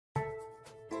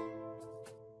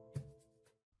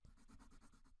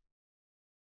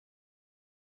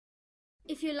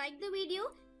If you like the video,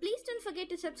 please don't forget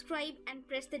to subscribe and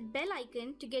press that bell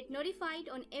icon to get notified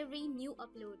on every new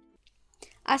upload.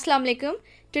 Assalamu alaikum.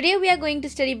 Today we are going to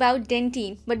study about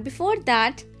Dentin. But before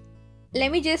that,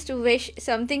 let me just wish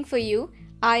something for you.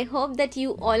 I hope that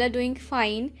you all are doing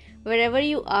fine wherever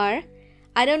you are.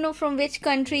 I don't know from which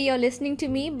country you're listening to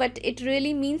me, but it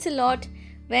really means a lot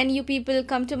when you people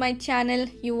come to my channel,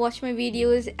 you watch my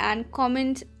videos and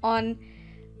comment on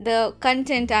the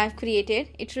content I've created.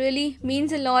 It really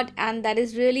means a lot and that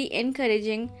is really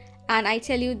encouraging, and I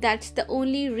tell you that's the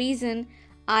only reason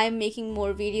I'm making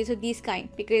more videos of this kind,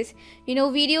 because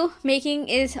video making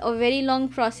is a very long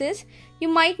process. You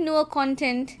might know a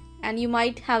content and you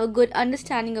might have a good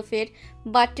understanding of it,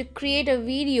 but to create a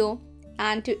video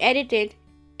and to edit it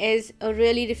is a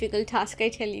really difficult task, I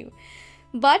tell you.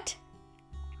 But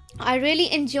I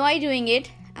really enjoy doing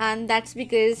it, and that's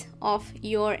because of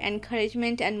your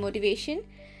encouragement and motivation.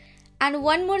 And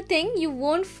one more thing, you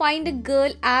won't find a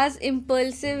girl as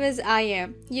impulsive as I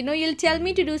am. You'll tell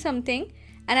me to do something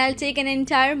and I'll take an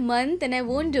entire month and I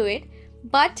won't do it.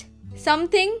 But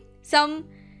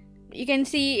you can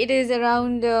see it is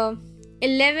around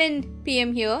 11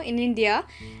 PM here in India,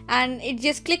 and it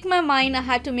just clicked my mind I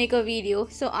had to make a video.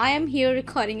 So I am here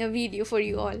recording a video for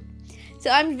you all. So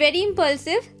I'm very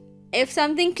impulsive. If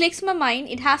something clicks my mind,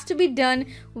 it has to be done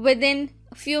within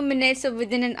a few minutes or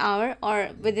within an hour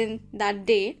or within that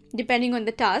day, depending on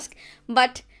the task.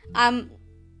 But the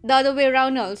other way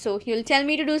around also. You'll tell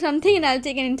me to do something and I'll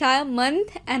take an entire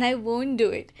month and I won't do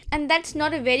it. And that's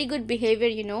not a very good behavior,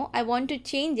 I want to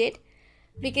change it,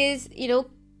 because,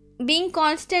 being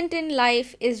constant in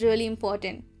life is really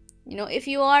important. If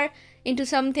you are into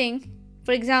something,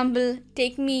 for example,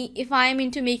 take me, if I am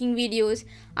into making videos,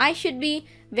 I should be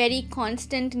very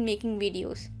constant in making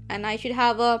videos and I should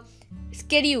have a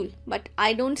schedule, but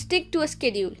I don't stick to a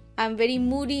schedule. I'm very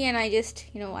moody and I just,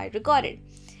 I record it.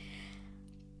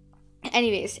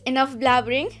 Anyways, enough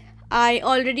blabbering. I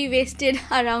already wasted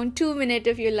around 2 minutes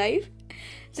of your life.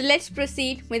 So let's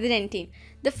proceed with the Dentin.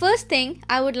 The first thing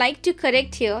I would like to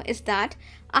correct here is that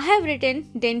I have written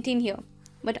Dentin here,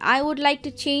 but I would like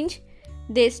to change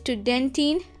this to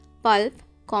Dentin Pulp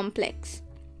Complex.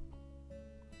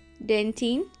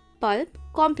 Dentin Pulp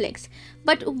Complex.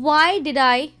 But why did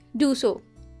I do so?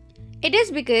 It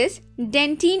is because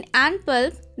dentin and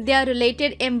pulp, they are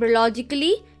related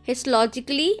embryologically,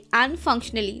 histologically and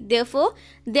functionally. Therefore,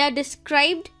 they are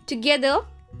described together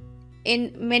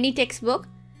in many textbooks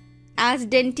as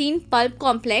Dentin Pulp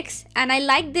Complex, and I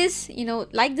like this,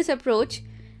 this approach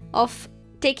of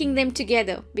taking them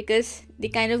together because they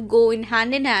kind of go in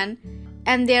hand,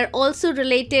 and they are also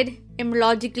related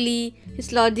embryologically,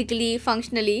 histologically,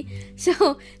 functionally.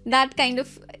 So that kind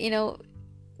of,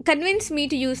 convinced me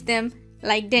to use them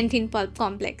like Dentin Pulp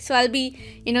Complex. So I'll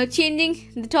be,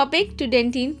 changing the topic to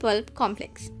Dentin Pulp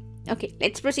Complex. Okay,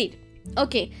 let's proceed.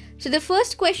 Okay, so the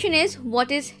first question is,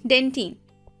 what is dentin?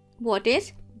 What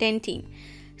is dentin?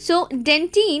 So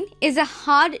dentin is a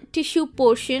hard tissue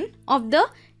portion of the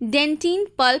dentin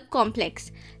pulp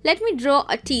complex. Let me draw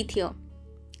a teeth here.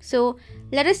 So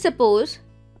let us suppose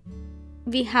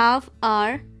we have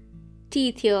our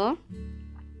teeth here.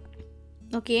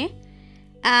 Okay,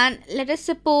 and let us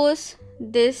suppose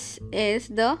this is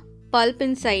the pulp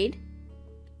inside.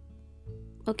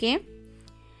 Okay,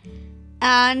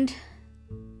 and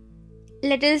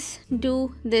let us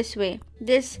do this way.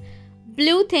 This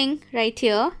blue thing right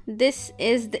here, this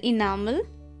is the enamel.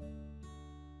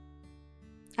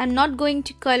 I'm not going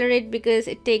to color it because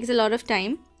it takes a lot of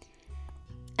time.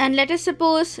 And let us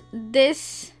suppose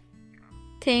this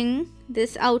thing,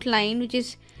 this outline which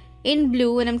is in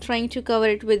blue, and I'm trying to cover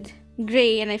it with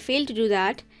gray and I failed to do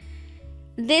that.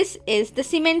 This is the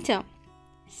cementum.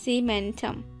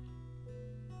 Cementum.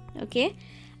 Okay,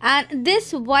 and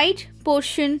this white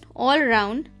portion all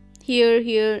around,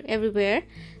 here, everywhere,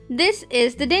 this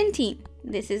is the dentin.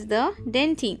 This is the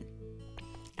dentin.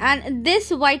 And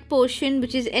this white portion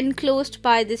which is enclosed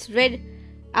by this red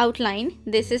outline,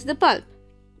 this is the pulp.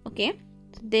 Okay,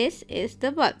 this is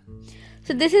the pulp.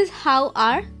 So this is how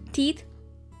our teeth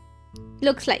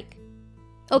looks like.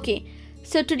 Okay,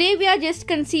 so today we are just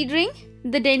considering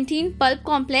the dentin pulp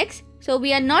complex. So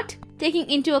we are not taking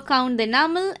into account the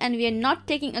enamel and we are not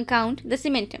taking account the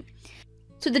cementum.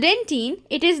 So the dentin,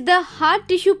 it is the hard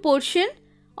tissue portion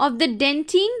of the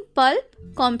dentin pulp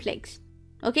complex.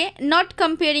 Okay, not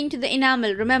comparing to the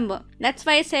enamel, remember. That's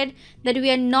why I said that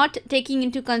we are not taking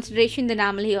into consideration the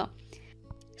enamel here.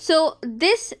 So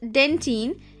this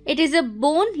dentin, it is a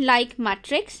bone-like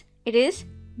matrix. It is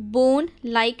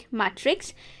bone-like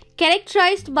matrix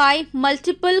characterized by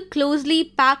multiple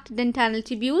closely packed dentinal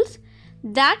tubules.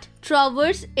 that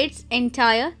traverse its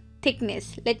entire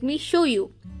thickness. Let me show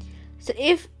you. So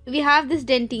if we have this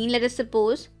dentine, let us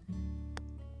suppose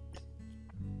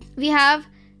we have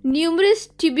numerous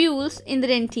tubules in the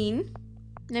dentine.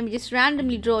 Let me just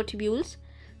randomly draw tubules.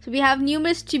 So we have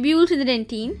numerous tubules in the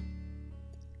dentine,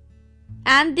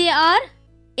 and they are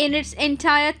in its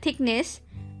entire thickness.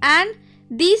 And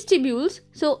these tubules,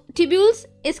 so tubules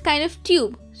is kind of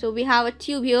tube. So we have a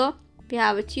tube here, we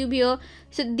have a tube here.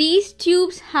 So these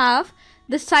tubes have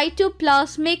the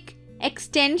cytoplasmic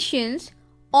extensions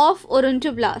of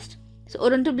odontoblast. So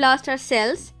odontoblast are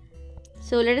cells.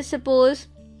 So let us suppose,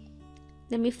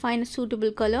 let me find a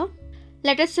suitable color.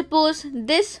 Let us suppose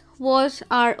this was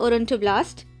our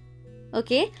odontoblast,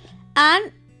 okay,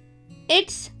 and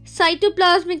its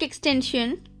cytoplasmic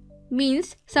extension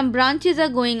means some branches are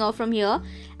going off from here,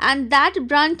 and that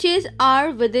branches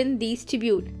are within these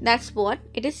tubules. That's what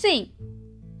it is saying.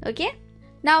 Okay,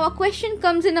 now a question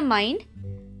comes in a mind: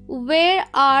 where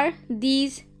are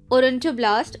these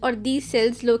odontoblasts or these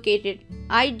cells located?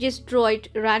 I just draw it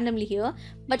randomly here,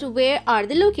 but where are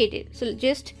they located? So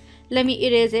just let me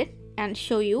erase it and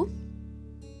show you.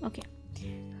 Okay,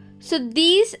 so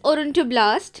these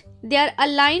odontoblasts, they are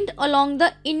aligned along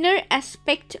the inner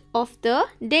aspect of the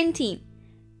dentine.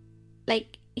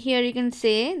 Like here you can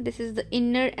say this is the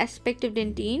inner aspect of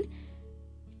dentine.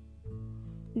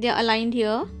 They are aligned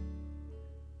here.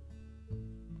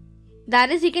 That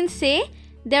is, you can say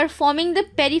they are forming the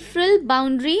peripheral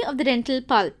boundary of the dental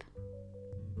pulp.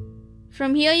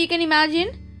 From here you can imagine,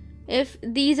 if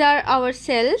these are our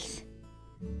cells,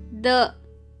 the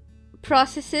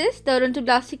processes, the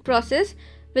odontoblastic process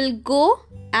will go,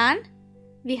 and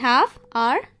we have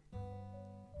our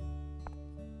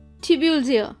tubules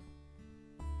here.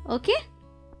 Okay,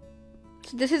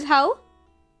 so this is how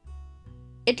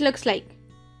it looks like.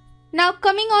 Now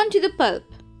coming on to the pulp.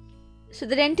 So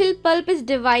the dental pulp is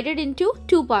divided into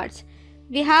two parts.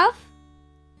 We have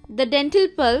the dental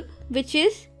pulp, which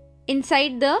is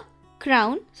inside the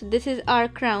crown. So this is our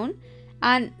crown,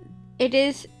 and it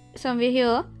is somewhere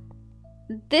here.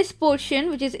 This portion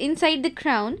which is inside the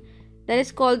crown, that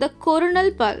is called the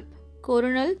coronal pulp.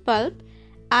 Coronal pulp.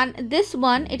 And this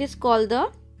one, it is called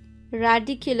the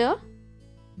radicular,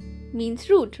 means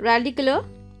root, radicular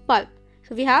pulp.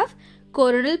 So we have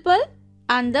coronal pulp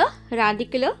and the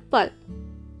radicular pulp.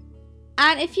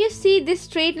 And if you see this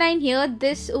straight line here,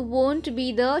 this won't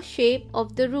be the shape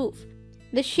of the roof.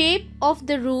 The shape of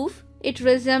the roof, it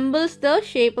resembles the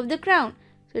shape of the crown.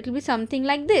 So it will be something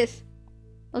like this.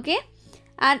 Okay,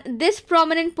 and this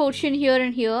prominent portion here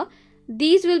and here,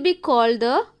 these will be called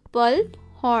the pulp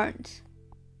horns.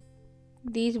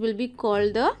 These will be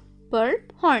called the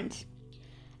pulp horns.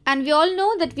 And we all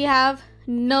know that we have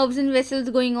nerves and vessels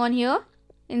going on here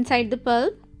inside the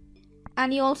pulp.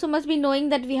 And you also must be knowing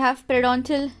that we have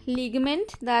periodontal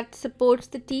ligament that supports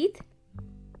the teeth.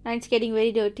 And it's getting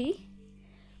very dirty.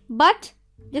 But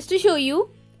just to show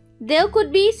you, there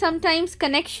could be sometimes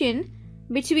connection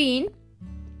between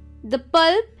the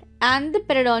pulp and the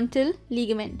periodontal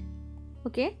ligament.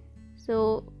 Okay,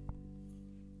 so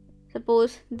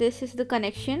suppose this is the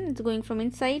connection, it's going from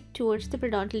inside towards the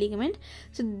periodontal ligament.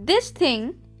 So this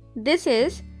thing, this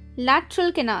is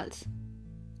lateral canals.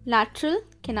 Lateral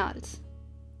canals.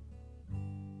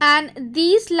 And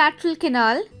these lateral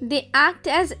canal, they act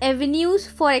as avenues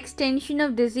for extension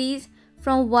of disease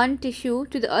from one tissue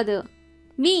to the other.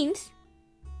 Means,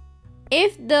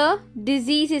 if the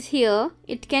disease is here,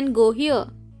 it can go here.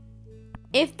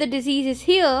 If the disease is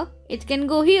here, it can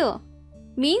go here.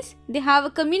 Means they have a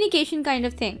communication kind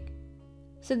of thing.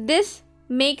 So this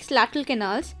makes lateral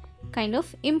canals kind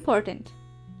of important.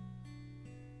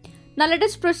 Now let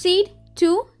us proceed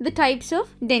to the types of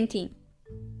dentine.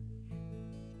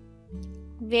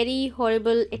 Very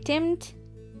horrible attempt.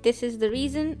 This is the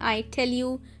reason I tell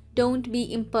you, don't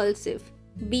be impulsive.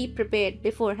 Be prepared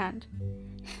beforehand.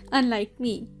 Unlike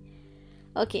me.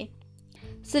 Okay.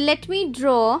 So let me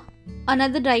draw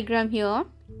another diagram here.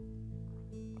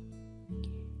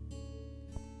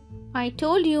 I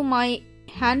told you my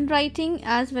handwriting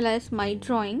as well as my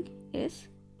drawing is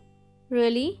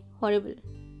really horrible.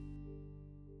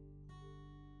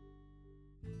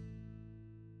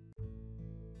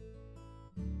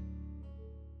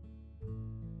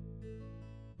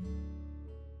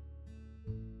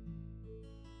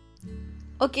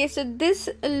 Okay, so this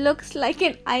looks like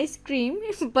an ice cream,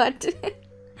 but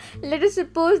let us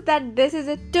suppose that this is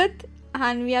a tooth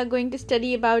and we are going to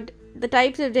study about the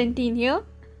types of dentine here.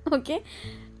 Okay,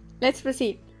 let's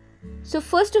proceed. So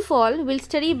first of all, we'll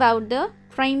study about the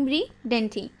primary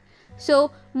dentine.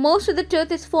 So most of the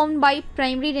tooth is formed by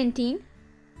primary dentine.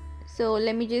 So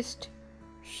let me just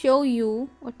show you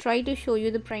or try to show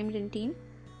you the primary dentine.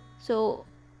 So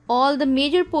all the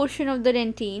major portion of the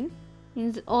dentine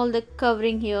means all the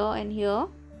covering here and here.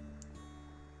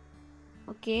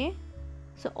 Okay,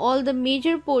 so all the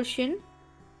major portion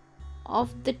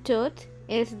of the tooth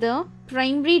is the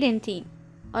primary dentine.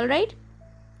 Alright,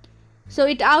 so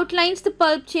it outlines the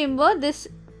pulp chamber. This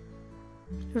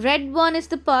red one is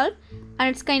the pulp and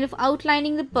it's kind of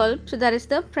outlining the pulp, so that is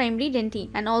the primary dentine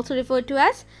and also referred to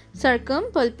as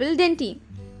circumpulpal dentine.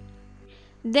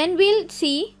 Then we'll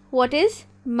see what is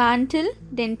mantle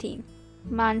dentine.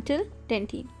 Mantle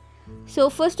dentine. So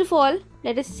first of all,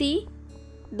 let us see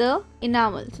the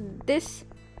enamel. So this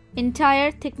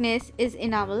entire thickness is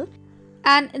enamel,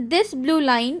 and this blue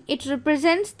line, it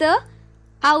represents the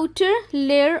outer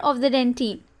layer of the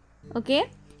dentine. Okay,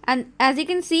 and as you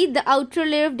can see, the outer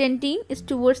layer of dentine is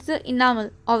towards the enamel,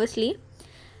 obviously,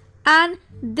 and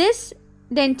this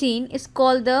dentine is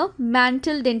called the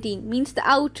mantle dentine. Means the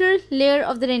outer layer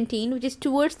of the dentine, which is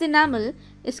towards the enamel,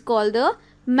 is called the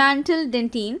mantle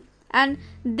dentine. And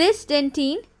this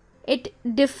dentine, it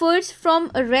differs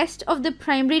from the rest of the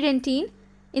primary dentine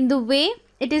in the way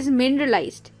it is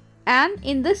mineralized and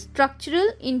in the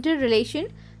structural interrelation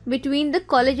between the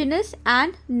collagenous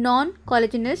and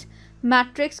non-collagenous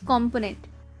matrix component.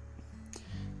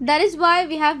 That is why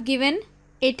we have given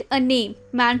it a name,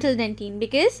 mantle dentine,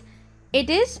 because it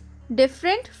is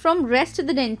different from rest of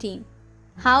the dentine.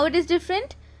 How it is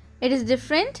different? It is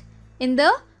different in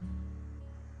the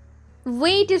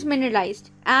way it is mineralized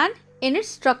and in its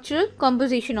structural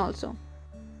composition also.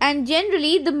 And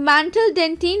generally the mantle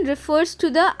dentine refers to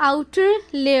the outer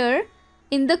layer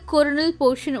in the coronal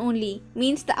portion only.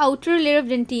 Means the outer layer of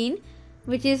dentine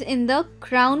which is in the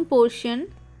crown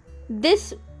portion,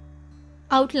 this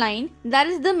outline, that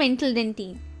is the mantle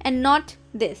dentine and not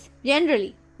this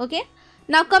generally. Okay,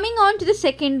 now coming on to the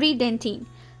secondary dentine.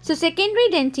 So secondary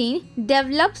dentine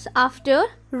develops after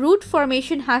root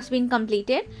formation has been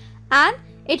completed, and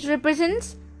it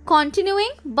represents continuing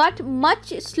but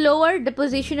much slower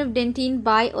deposition of dentine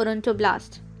by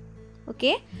odontoblast.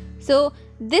 Okay, so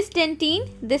this dentine,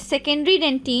 this secondary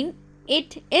dentine,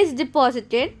 it is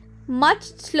deposited much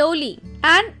slowly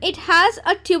and it has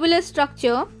a tubular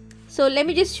structure. So let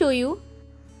me just show you.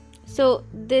 So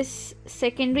this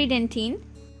secondary dentine,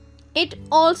 it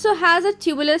also has a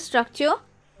tubular structure.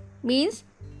 Means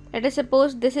let us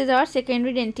suppose this is our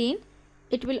secondary dentine,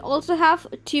 it will also have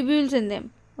tubules in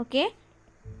them. Okay,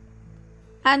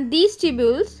 and these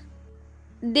tubules,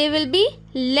 they will be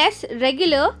less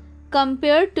regular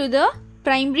compared to the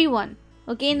primary one.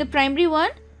 Okay, in the primary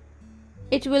one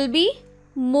it will be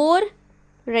more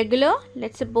regular.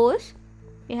 Let's suppose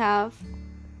we have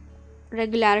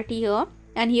regularity here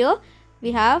and here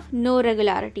we have no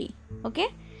regularity. Okay,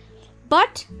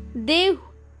 but they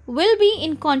will be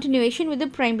in continuation with the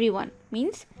primary one.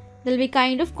 Means there will be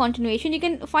kind of continuation. You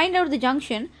can find out the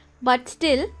junction, but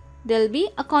still there will be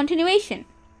a continuation.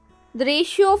 The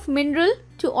ratio of mineral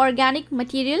to organic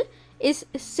material is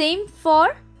same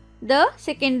for the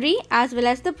secondary as well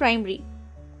as the primary.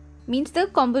 Means the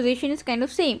composition is kind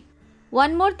of same.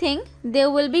 One more thing,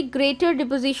 there will be greater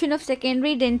deposition of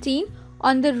secondary dentine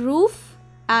on the roof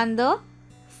and the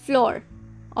floor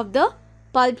of the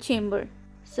pulp chamber.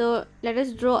 So let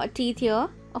us draw a teeth here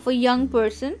of a young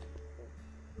person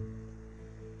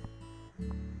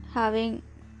having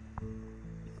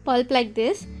pulp like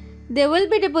this. There will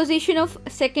be deposition of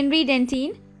secondary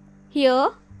dentine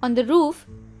here on the roof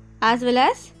as well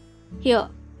as here.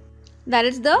 That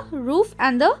is the roof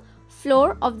and the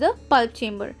floor of the pulp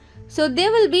chamber. So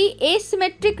there will be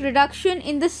asymmetric reduction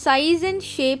in the size and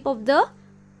shape of the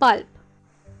pulp.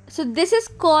 So this is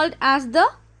called as the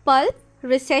pulp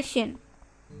recession.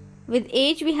 With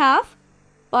age we have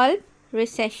pulp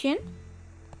recession,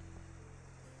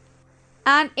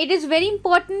 and it is very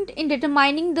important in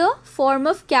determining the form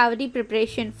of cavity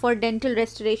preparation for dental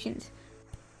restorations.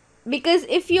 Because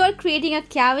if you are creating a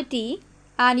cavity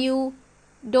and you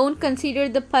don't consider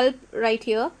the pulp right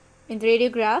here in the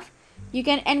radiograph, you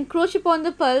can encroach upon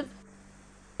the pulp.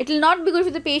 It will not be good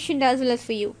for the patient as well as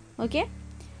for you. Okay,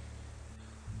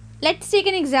 let's take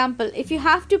an example. If you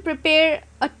have to prepare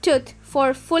a tooth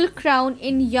for full crown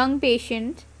in young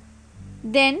patient,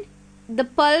 then the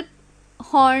pulp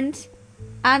horns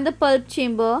and the pulp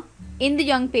chamber in the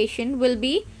young patient will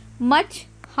be much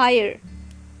higher.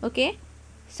 Okay,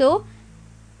 so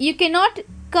you cannot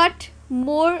cut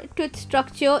more tooth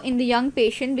structure in the young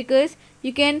patient because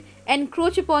you can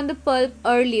encroach upon the pulp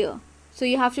earlier. So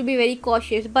you have to be very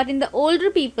cautious. But in the older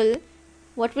people,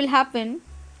 what will happen?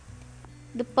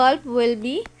 The pulp will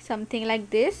be something like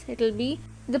this. It will be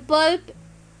the pulp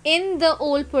in the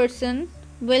old person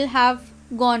will have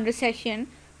gone recession.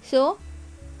 So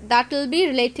that will be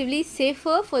relatively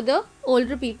safer for the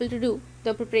older people to do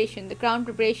the preparation. The crown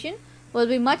preparation will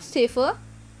be much safer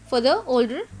for the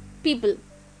older people.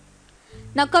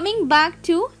 Now coming back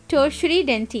to tertiary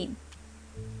dentine.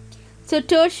 So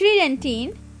tertiary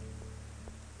dentine,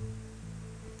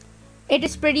 it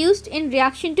is produced in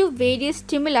reaction to various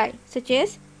stimuli such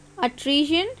as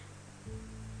atresion,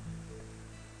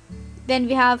 then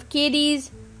we have caries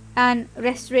and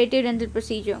restorative dental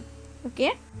procedure.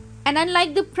 Okay, and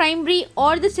unlike the primary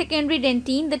or the secondary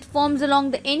dentine that forms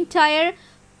along the entire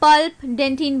pulp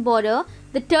dentine border,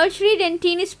 the tertiary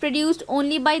dentine is produced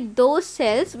only by those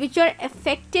cells which are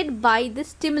affected by the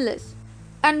stimulus.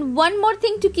 And one more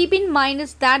thing to keep in mind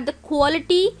is that the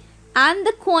quality and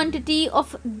the quantity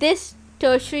of this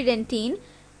tertiary dentine,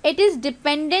 it is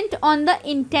dependent on the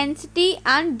intensity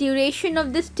and duration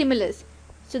of the stimulus.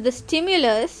 So the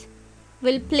stimulus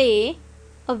will play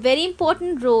a very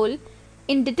important role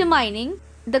in determining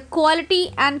the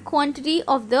quality and quantity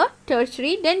of the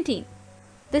tertiary dentine.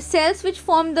 The cells which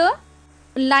form the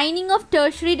lining of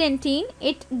tertiary dentine,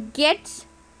 it gets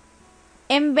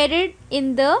embedded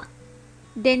in the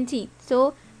dentine.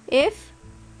 So if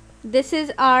this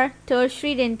is our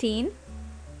tertiary dentine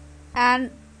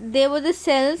and there were the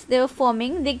cells they were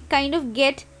forming, they kind of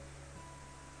get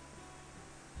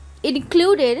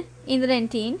included in the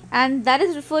dentine, and that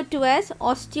is referred to as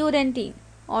osteodentin.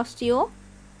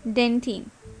 Osteodentin.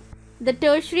 The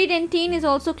tertiary dentine is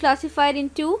also classified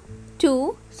into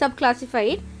two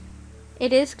subclassified.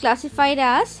 It is classified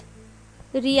as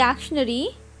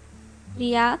reactionary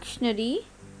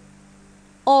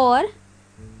or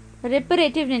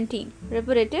reparative dentine.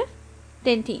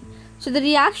 So the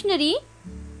reactionary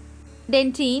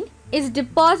dentine is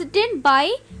deposited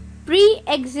by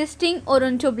pre-existing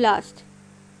odontoblast.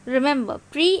 Remember,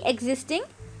 pre-existing,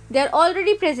 they are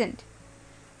already present.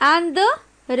 And the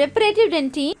reparative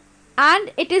dentine,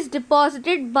 and it is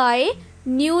deposited by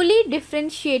newly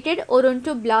differentiated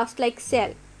odontoblast like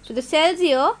cell. So the cells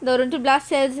here, the odontoblast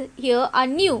cells here are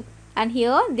new, and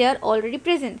here they are already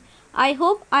present. I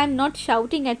hope I am not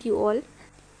shouting at you all.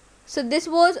 So this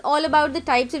was all about the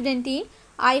types of dentine.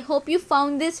 I hope you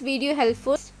found this video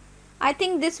helpful. I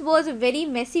think this was a very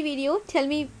messy video. Tell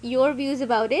me your views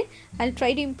about it. I'll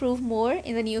try to improve more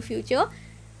in the near future.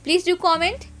 Please do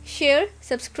comment, share,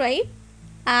 subscribe,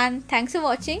 and thanks for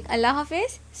watching. Allah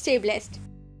Hafiz. Stay blessed.